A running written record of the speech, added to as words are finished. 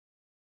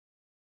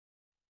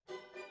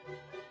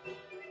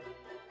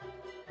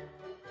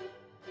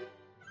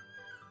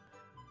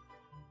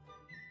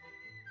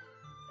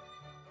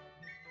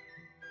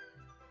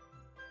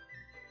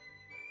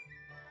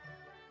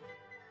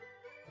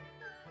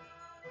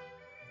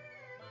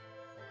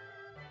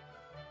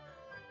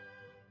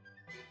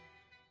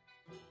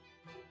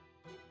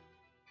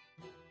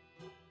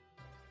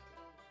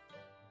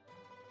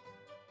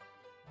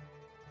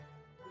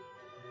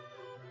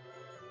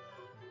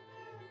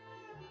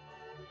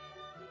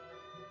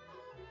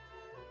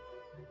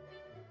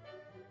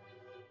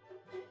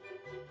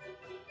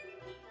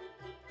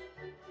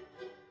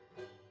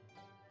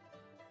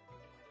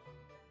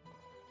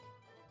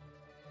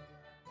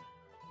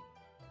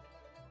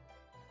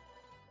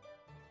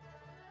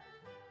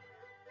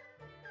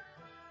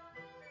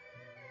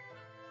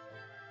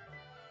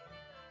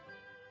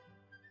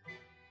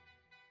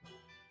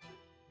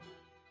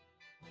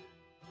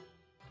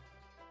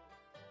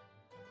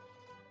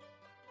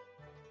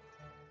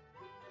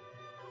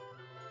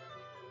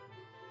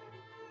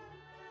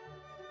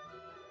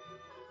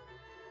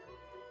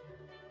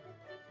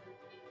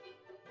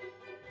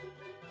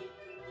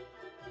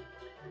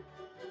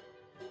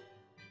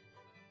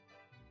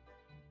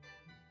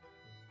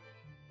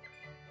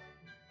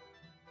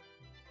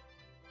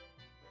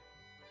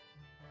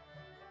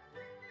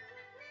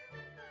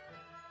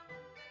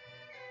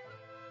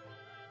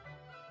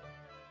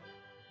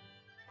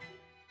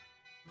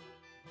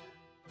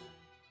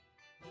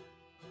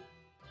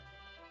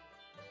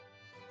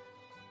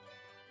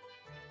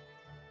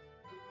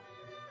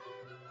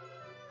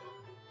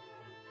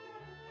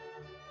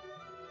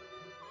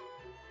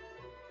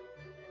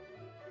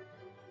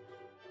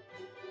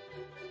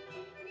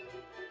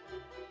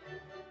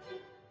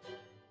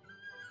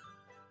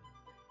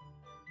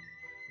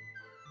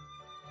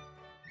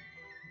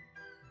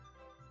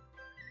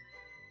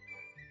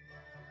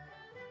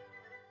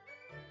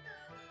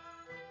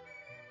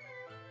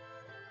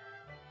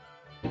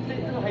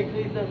To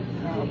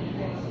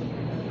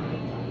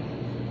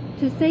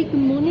say good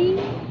morning,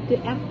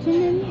 good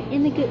afternoon,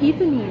 and good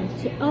evening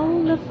to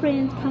all the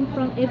friends come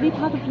from every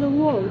part of the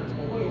world.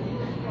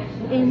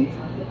 And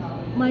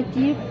my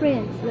dear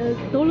friends, the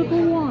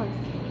adorable ones,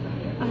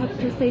 I have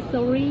to say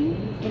sorry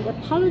and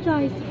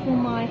apologize for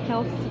my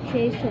health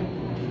situation.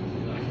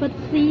 But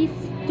please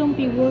don't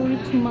be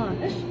worried too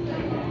much.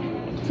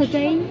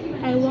 Today,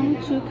 I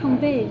want to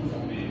convey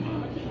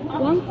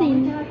one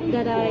thing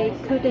that I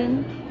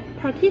couldn't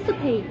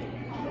participate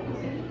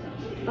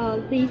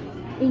this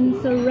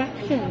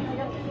insurrection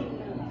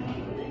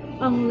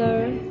on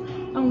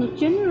the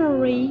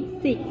January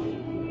 6th.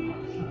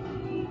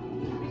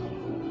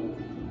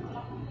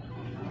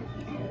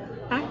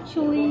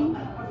 Actually,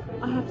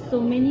 I have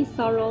so many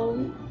sorrow,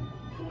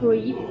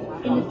 grief,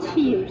 and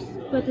tears,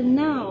 but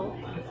now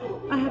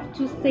I have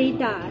to say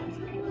that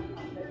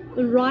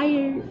the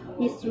riot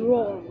is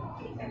wrong.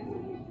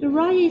 The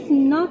riot is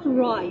not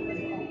right,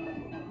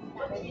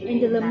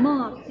 and the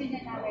mob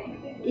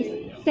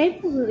is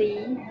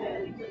definitely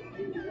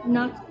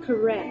not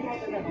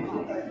correct.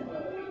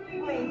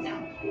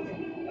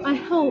 I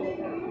hope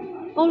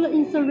all the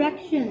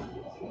insurrection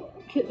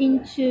could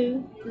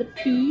into the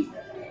peace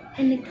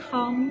and the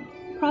calm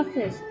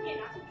process.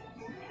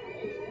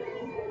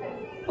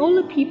 All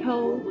the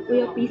people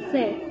will be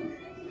safe,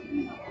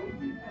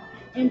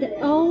 and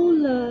all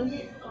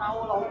the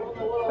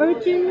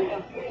urgent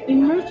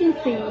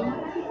emergency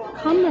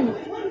common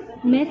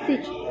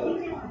message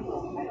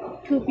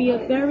could be a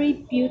very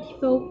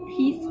beautiful,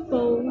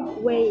 peaceful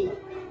way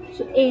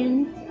to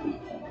end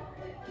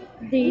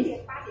this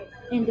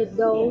and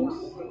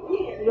those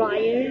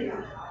riots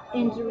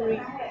and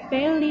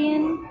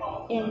rebellion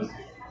and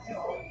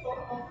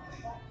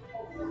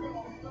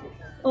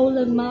all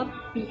the mob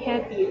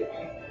behavior.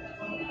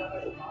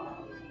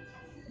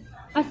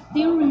 I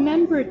still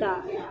remember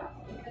that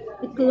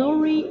the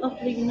glory of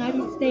the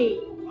United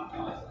States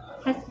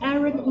has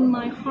erred in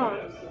my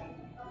heart.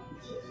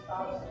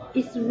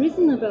 It's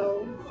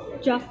reasonable,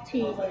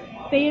 justice,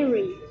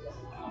 fairly.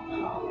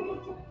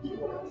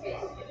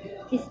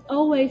 It's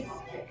always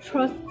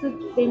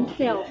trusted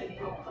themselves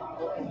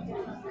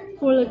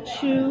for the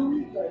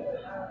true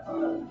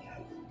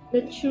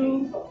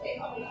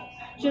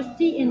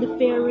justice and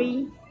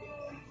fairly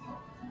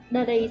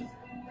that is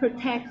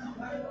protect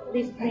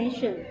this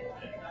nation.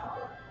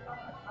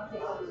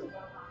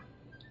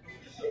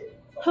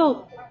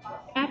 Hope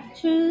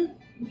after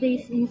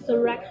this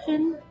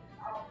insurrection,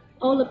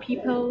 all the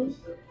people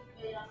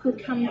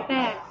could come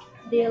back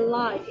their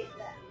life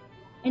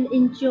and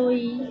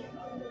enjoy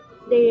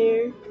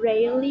their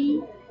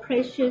really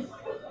precious,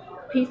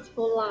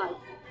 peaceful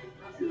life.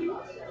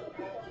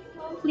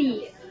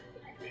 Please,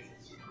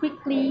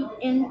 quickly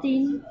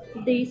ending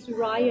these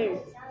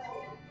riots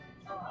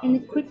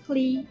and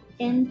quickly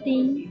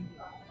ending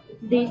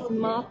these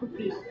mob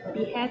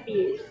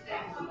behaviors.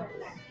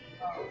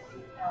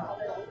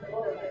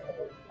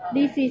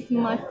 This is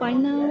my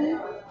final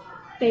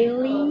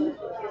failing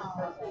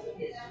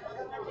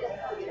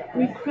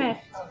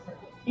request,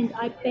 and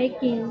I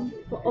begging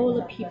for all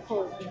the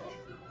people.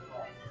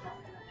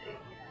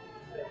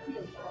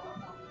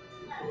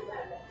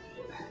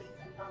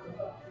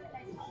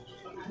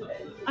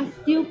 I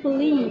still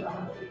believe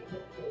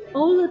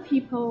all the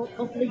people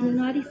of the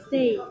United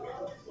States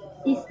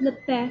is the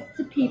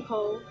best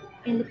people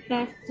and the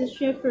best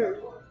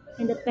shepherd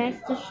and the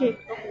best sheep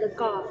of the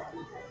God.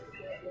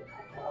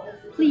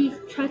 Please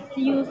trust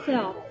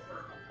yourself.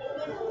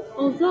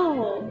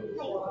 Although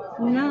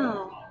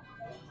now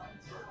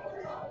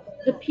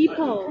the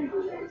people,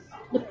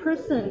 the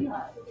person,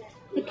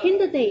 the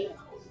candidate,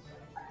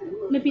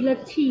 maybe the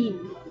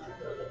team,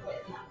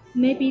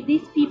 maybe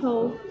these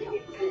people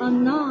are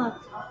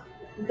not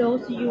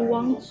those you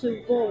want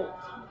to vote.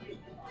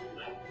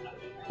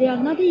 They are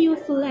not you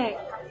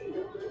select.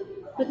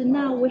 But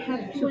now we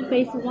have to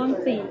face one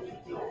thing.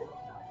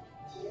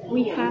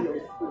 We have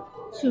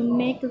to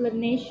make the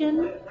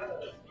nation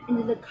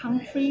and the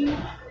country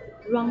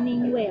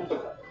running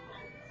well.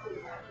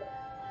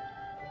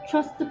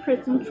 Trust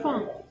President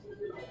Trump.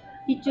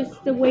 He's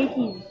just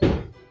waiting,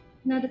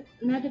 not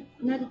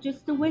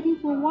just waiting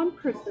for one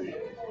person.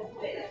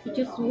 He's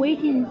just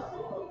waiting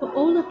for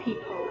all the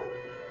people.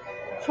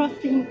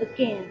 Trust him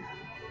again,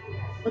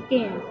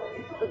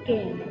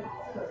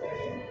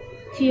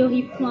 till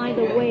he flies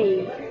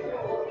away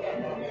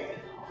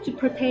to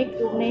protect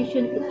the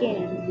nation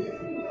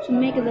again, to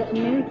make the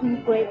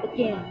American great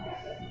again.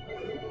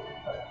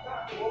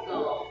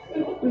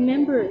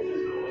 Remember,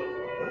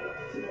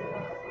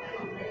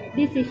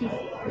 this is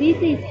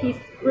his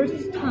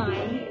first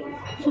time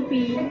to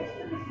be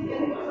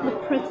the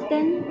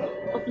President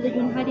of the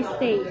United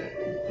States.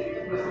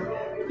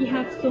 He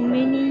has so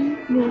many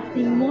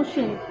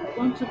emotions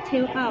want to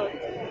tell out,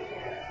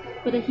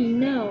 but he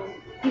knows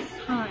this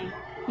time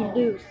he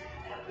lose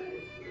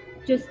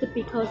just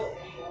because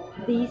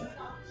these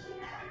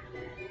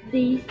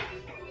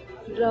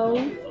flow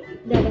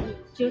that he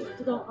just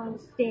don't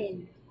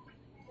understand.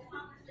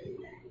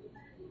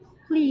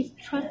 Please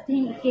trust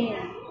him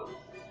again.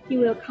 he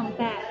will come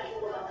back.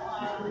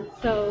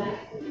 So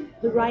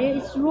the riot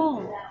is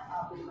wrong.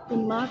 The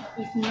march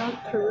is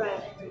not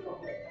correct.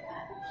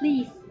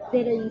 Please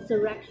let the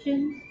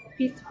insurrection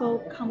peaceful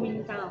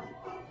coming down.